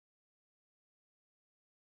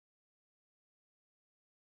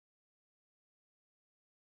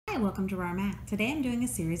Hi, welcome to Raw Math. Today I'm doing a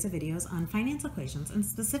series of videos on finance equations and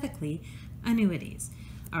specifically annuities.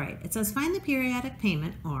 Alright, it says find the periodic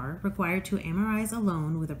payment R required to amortize a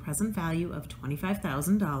loan with a present value of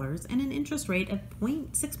 $25,000 and an interest rate of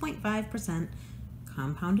 6.5%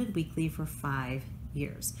 compounded weekly for 5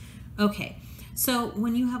 years. Okay, so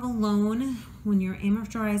when you have a loan, when you're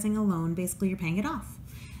amortizing a loan, basically you're paying it off.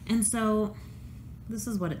 And so this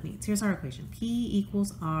is what it means. Here's our equation. P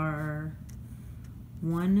equals R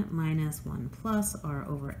 1 minus 1 plus R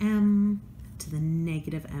over M to the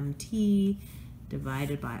negative MT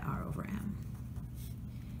divided by R over M.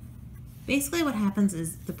 Basically what happens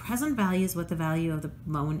is the present value is what the value of the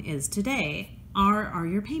loan is today. R are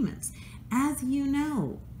your payments. As you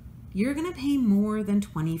know, you're going to pay more than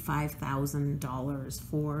 $25,000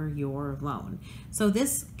 for your loan. So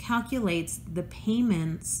this calculates the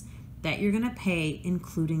payments that you're going to pay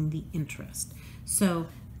including the interest. So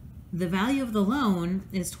the value of the loan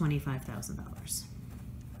is $25,000.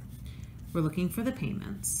 We're looking for the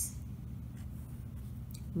payments.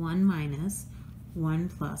 1 minus 1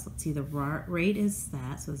 plus, let's see, the rate is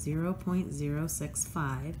that, so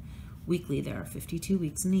 0.065 weekly. There are 52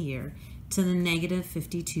 weeks in a year, to the negative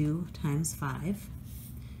 52 times 5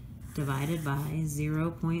 divided by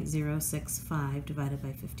 0.065 divided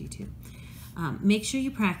by 52. Make sure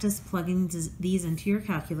you practice plugging these into your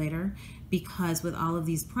calculator, because with all of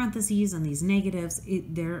these parentheses and these negatives,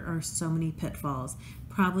 there are so many pitfalls.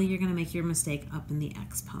 Probably you're going to make your mistake up in the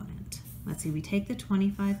exponent. Let's see, we take the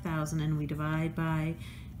 25,000 and we divide by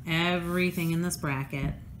everything in this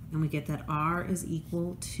bracket, and we get that R is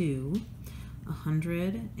equal to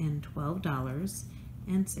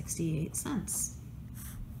 $112.68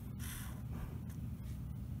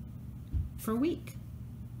 per week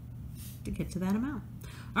to get to that amount.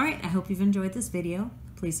 All right, I hope you've enjoyed this video.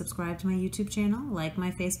 Please subscribe to my YouTube channel, like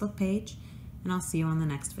my Facebook page, and I'll see you on the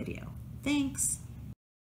next video. Thanks.